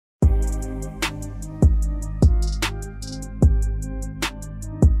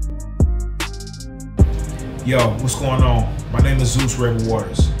Yo, what's going on? My name is Zeus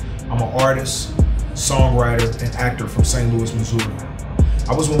Waters. I'm an artist, songwriter, and actor from St. Louis, Missouri.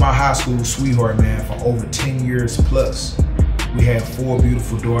 I was with my high school sweetheart, man, for over 10 years plus. We had 4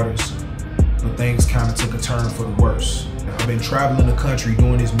 beautiful daughters, but things kind of took a turn for the worse. I've been traveling the country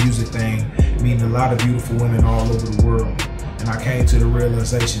doing this music thing, meeting a lot of beautiful women all over the world. And I came to the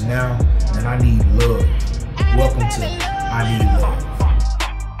realization now that I need love. Welcome to I Need Love.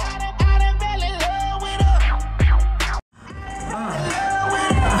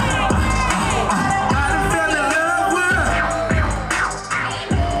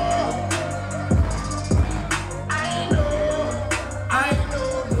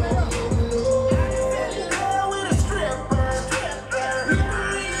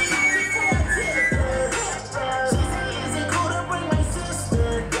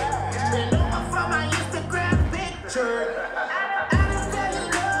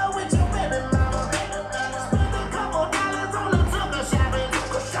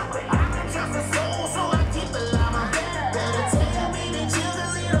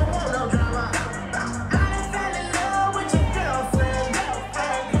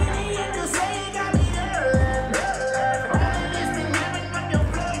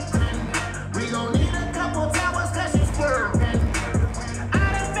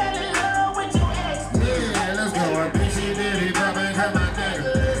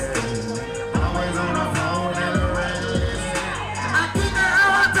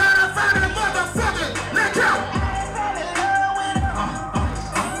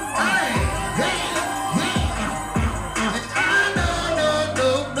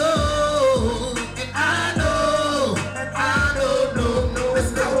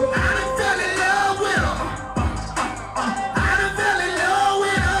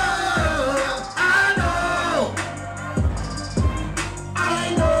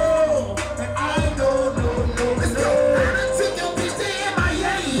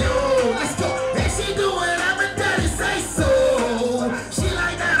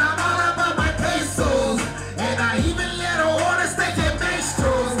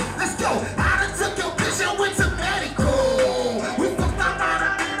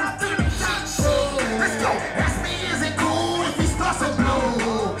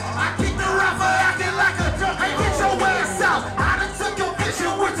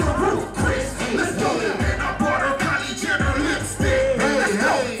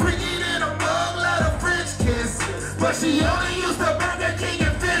 But she only used to Burger King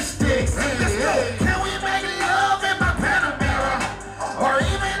and fish sticks. Let's go. Can we make love in my Panamera? Or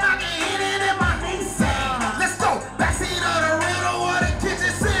even I can hit it in my Nissan. Let's go. Backseat of the rental or the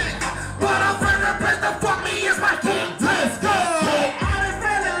kitchen sink. But I'm finna place to fuck me is my king. Let's go. I done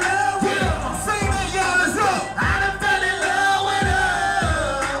fell in love with her. Sing it, y'all. Let's go. I done fell in love with her.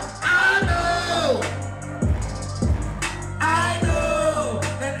 I know.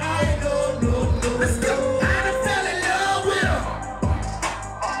 And I know. Let's go.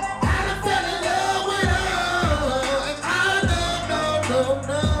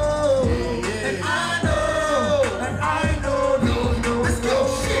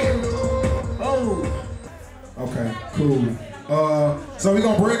 Okay, cool. So we're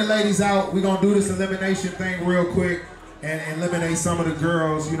gonna bring the ladies out. We're gonna do this elimination thing real quick and eliminate some of the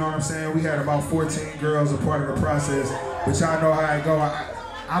girls. You know what I'm saying? We had about 14 girls a part of the process, but y'all know how it go.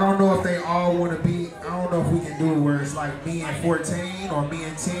 I don't know if they all want to be. I don't know if we can do it where it's like me and 14 or me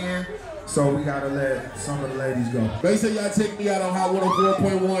and 10. So we gotta let some of the ladies go. Make sure y'all check me out on Hot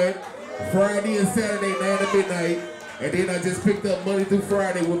 104.1 Friday and Saturday 9 to midnight. And then I just picked up Monday through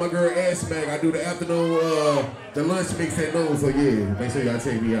Friday with my girl Ash Mac. I do the afternoon, the lunch mix at noon. So yeah, make sure y'all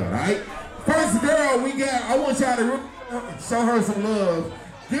check me out, all right? First girl we got, I want y'all to show her some love.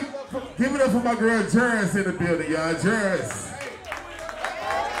 Give it up for my girl Jerris in the building, y'all. Jerris.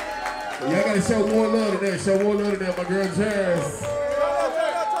 Y'all gotta show more love than that. Show more love than that, my girl Jerris.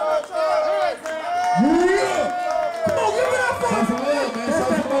 Yeah. Come on, give it up for her. Show some love, man. Show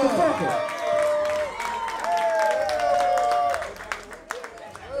some love.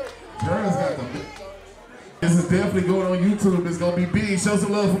 This is definitely going on YouTube. It's gonna be big. Show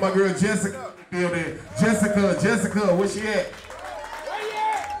some love for my girl Jessica. Jessica, where she at?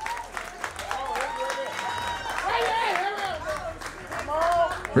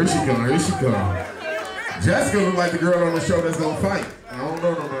 Here she come. Jessica look like the girl on the show that's gonna fight. I don't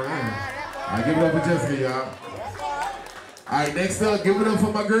know no more. I give it up for Jessica, y'all. All right, next up, give it up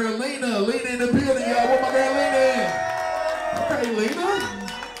for my girl Lena. Lena in the building, y'all. Where my girl Lena? Okay, Lena.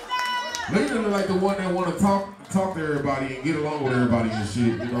 Lena look like the one that want to talk to everybody and get along with everybody and shit.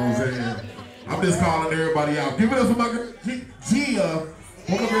 You know what I'm saying? I'm just calling everybody out. Give it up for my girl Gia.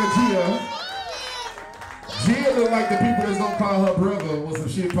 What my girl Gia? Jill look like the people that's gonna call her brother when some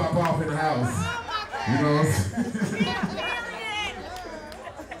shit pop off in the house. You know what I'm saying?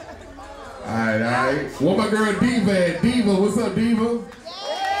 Alright. What my girl Diva at? Diva, what's up, Diva?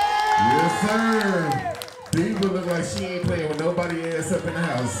 Yes, sir. Diva look like she ain't playing with nobody ass up in the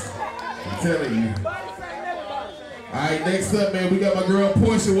house. I'm telling you. Alright, next up, man, we got my girl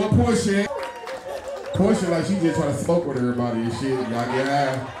Portia. What Portia? Portia like she just trying to smoke with everybody and shit. Y'all get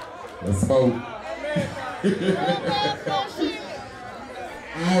high. Let's smoke.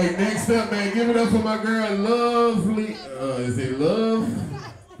 Alright, next up, man, give it up for my girl Lovely. Is it Love?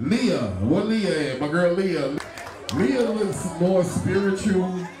 Leah. What Leah at? My girl Leah. Leah looks more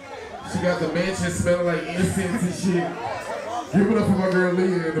spiritual. She got the mansion smelling like incense and shit. Give it up for my girl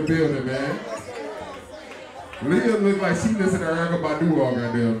Leah in the building, man. Leah look like she listen to Erykah Badu all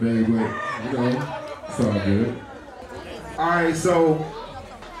goddamn day, but you know, it's all good. Alright, so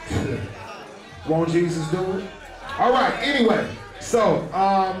won't Jesus do it? Alright, anyway, so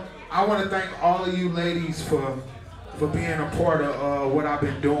I want to thank all of you ladies for being a part of what I've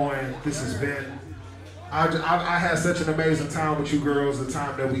been doing. This has been, I had such an amazing time with you girls, the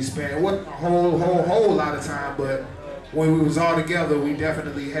time that we spent. It wasn't a whole lot of time, but when we was all together, we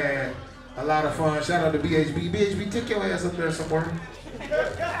definitely had a lot of fun. Shout out to BHB. BHB, take your ass up there somewhere.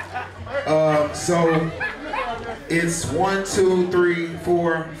 So it's 1, 2, 3,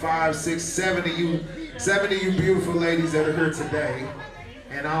 4, 5, 6, 7 of you beautiful ladies that are here today.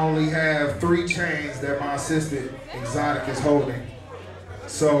 And I only have 3 chains that my assistant Exotic is holding.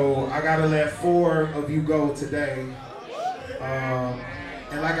 So I gotta let 4 of you go today.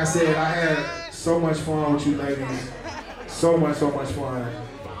 And like I said, I had so much fun with you ladies. So much fun.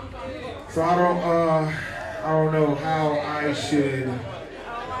 So I don't know how I should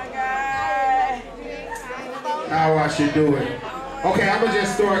do it. Okay, I'ma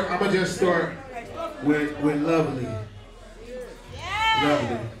just start with Lovely.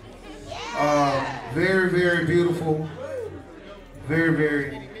 Lovely. Very beautiful.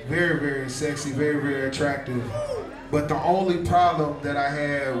 Very sexy, very attractive. But the only problem that I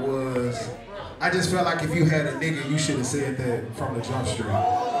had was I just felt like if you had a nigga, you should have said that from the jump street.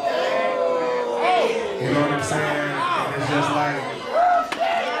 You know what I'm saying? And it's just like,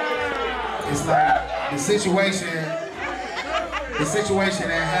 it's like the situation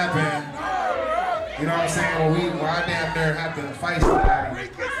that happened, you know what I'm saying, when I damn near have to fight somebody,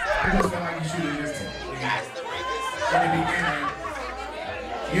 I just feel like you should have just, in the beginning,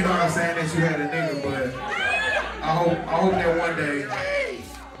 you know what I'm saying, that you had a nigga, but I hope that one day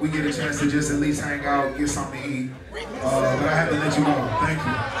we get a chance to just at least hang out, get something to eat. But I have to let you go. Thank you.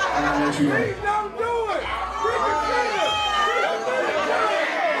 I gotta let you go.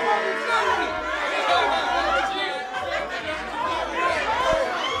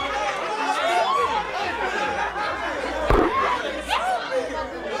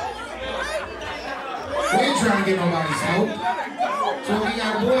 We ain't trying to get nobody smoke. So if you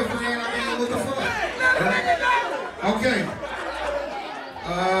got a boyfriend, I mean, what the fuck? Okay.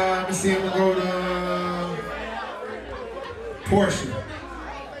 Let me see, I'm gonna go to Portia.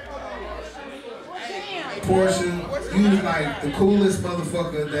 Portia, you like the coolest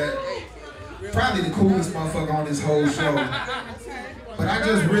motherfucker probably the coolest motherfucker on this whole show. But I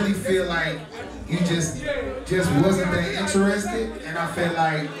just really feel like you just wasn't that interested, and I felt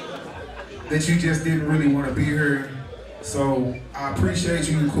like that you just didn't really want to be here. So I appreciate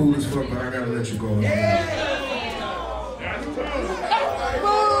you cool as fuck, but I gotta let you go.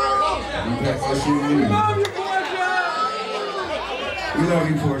 We love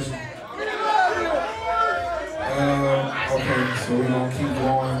you, Portia. Okay, so we're gonna keep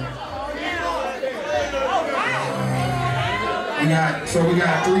going. We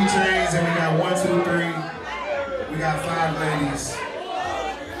got 3 chains, and we got 1, 2, 3. We got 5 ladies.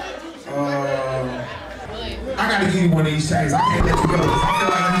 I gotta give you one of these chains. I can't let you go. I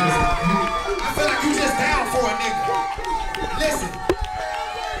feel like you just down for a nigga. Listen.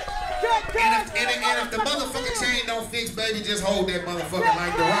 And if the motherfucking chain don't fix, baby, just hold that motherfucker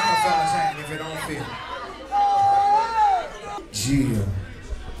like the Rockefeller chain if it don't fit. Jill,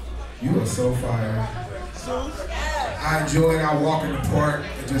 you are so fire. I enjoyed our walk in the park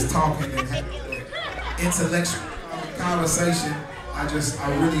and just talking and intellectual conversation. I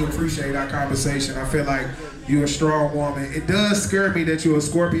really appreciate our conversation. I feel like you're a strong woman. It does scare me that you're a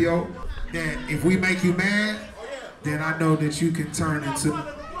Scorpio, that if we make you mad, then I know that you can turn into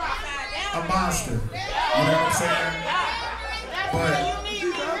a monster. You know what I'm saying? But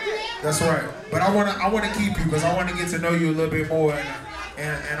that's right. But I wanna keep you because I wanna get to know you a little bit more,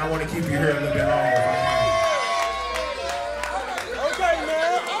 and I wanna keep you here a little bit longer. Okay,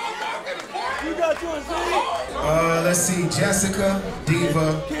 man. You got Let's see, Jessica,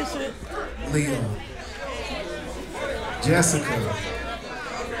 Diva, Leo. Jessica,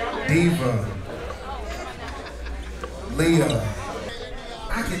 Diva, Leo.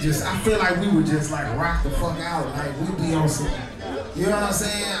 I feel like we would just like rock the fuck out. Like we'd be on some, you know what I'm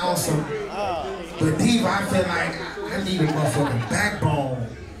saying? On some, but Diva, I feel like I need a motherfucking backbone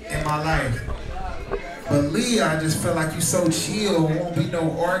in my life. But Leah, I just feel like you so chill, won't be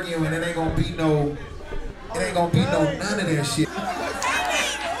no arguing, it ain't gonna be no none of that shit.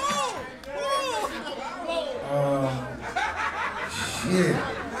 Shit.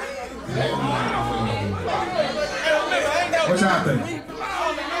 What y'all think?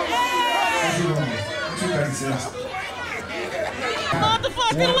 What you think, sis?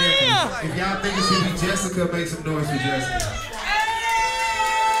 Motherfucking Leah! If y'all think it should be Jessica, make some noise for Jessica.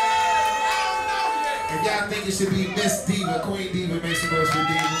 If y'all think it should be Miss Diva, Queen Diva, make some noise for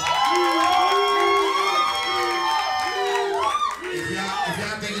Diva. If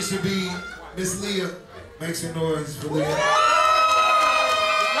y'all think it should be Miss Leah, make some noise for Leah.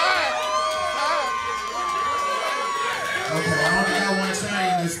 Okay, I only got one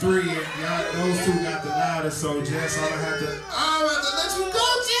chain, there's three, and y'all, those two got the loudest, so Jess, I'm gonna have to let you go,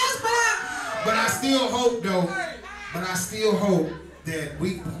 Jess, but I still hope though, that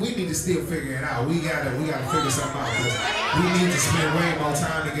we need to still figure it out. We gotta figure something out, because we need to spend way more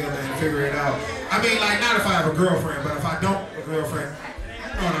time together and figure it out. I mean, like, not if I have a girlfriend, but if I don't have a girlfriend,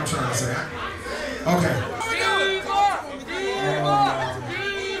 you know what I'm trying to say. Okay.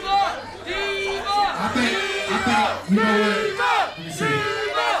 I think, you know what? Let me see.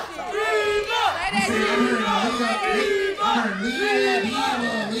 I'm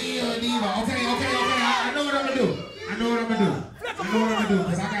hearing Leah, Diva. Okay. I know what I'm gonna do.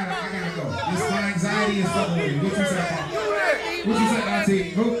 Because I gotta go. This my anxiety is fucking with me. What you say, Mom? What you say, Auntie?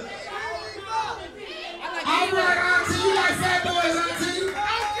 Who? All right, Auntie. You like fat boys, Auntie? I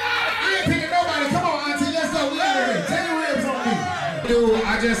ain't picking nobody. Come on, Auntie. Let's go. We out of here. Take the ribs on me. Dude, I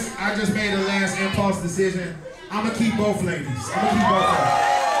just made the last impulse decision. I'm gonna keep both ladies.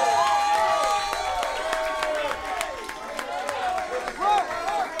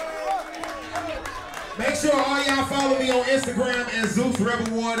 Make sure all y'all follow me on Instagram at Zeus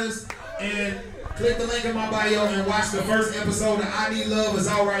Rebel Waters, and click the link in my bio and watch the first episode of I Need Love. Is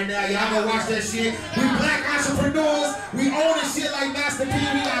out right now. Y'all go watch that shit. We black entrepreneurs. We own this shit like Master P.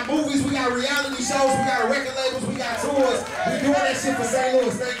 We got movies. We got reality shows. We got record labels. We got tours. We doing that shit for St.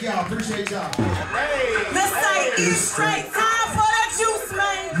 Louis. Thank y'all. Appreciate y'all. Let's say it's straight time for that juice,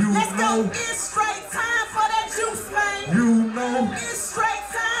 man. Let's go. It's straight time for that juice, man. You know. It's straight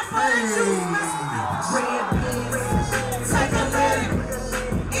time for that juice, man. Take a look.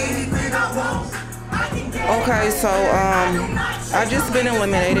 Anything I want. Okay, so I just been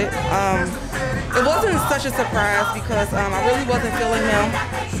eliminated. It wasn't such a surprise because I really wasn't feeling him,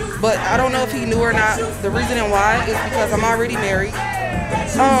 but I don't know if he knew or not. The reason why is because I'm already married.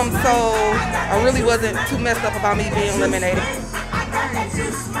 So I really wasn't too messed up about me being eliminated.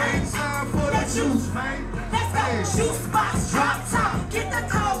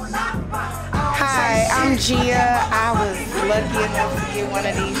 Hi, I'm Gia. I was lucky enough to get one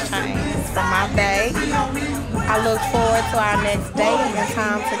of these chains from my bae. I look forward to our next date and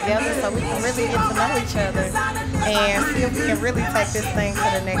time together so we can really get to know each other and see if we can really take this thing to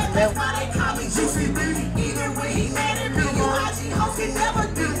the next level.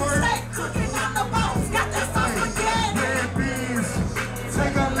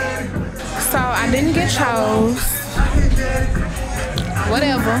 So I didn't get chose.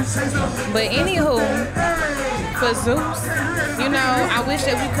 Whatever. But anywho, for Zeus, you know, I wish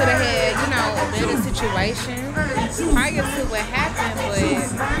that we could have had, you know, a better situation prior to what happened,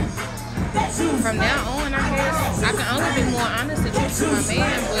 but from now on, I guess I can only be more honest and true to my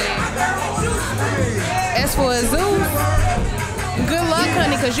man, but as for Zeus, good luck,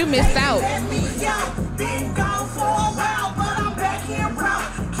 honey, because you missed out.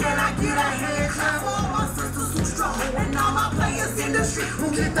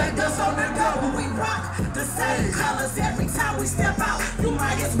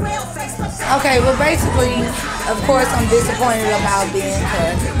 Okay, well basically, of course I'm disappointed about being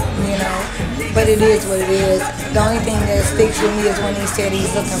cut, you know, but it is what it is. The only thing that sticks with me is when he said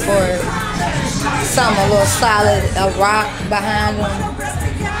he's looking for something a little solid, a rock behind him.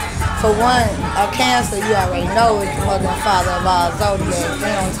 For one, a Cancer, you already know is the mother and father of all zodiacs,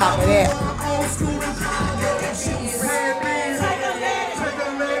 and on top of that.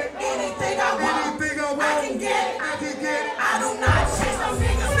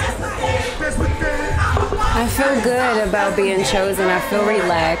 I feel good about being chosen. I feel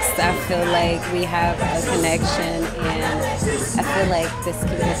relaxed. I feel like we have a connection, and I feel like this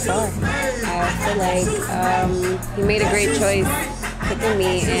could be a star. I feel like he made a great choice picking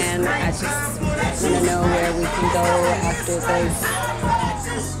me, and I just want to know where we can go after this.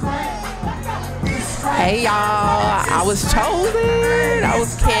 Hey y'all, I was chosen. I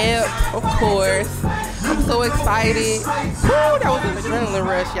was kept, of course. I'm so excited. Woo, that was an adrenaline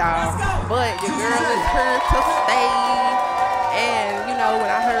rush, y'all. But your girl is here to stay. And you know, when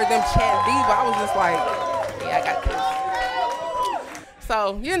I heard them chant Diva, I was just like, yeah, I got this.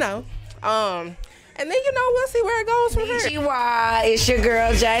 So, you know, and then, you know, we'll see where it goes from here. It's your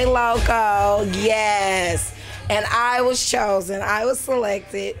girl, J Loco. Yes. And I was chosen. I was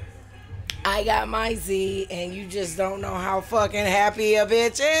selected. I got my Z, and you just don't know how fucking happy a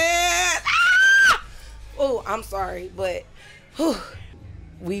bitch is. Ah! Oh, I'm sorry, but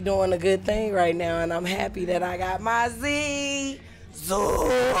we doing a good thing right now, and I'm happy that I got my Z.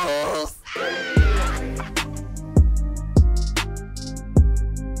 Zeus.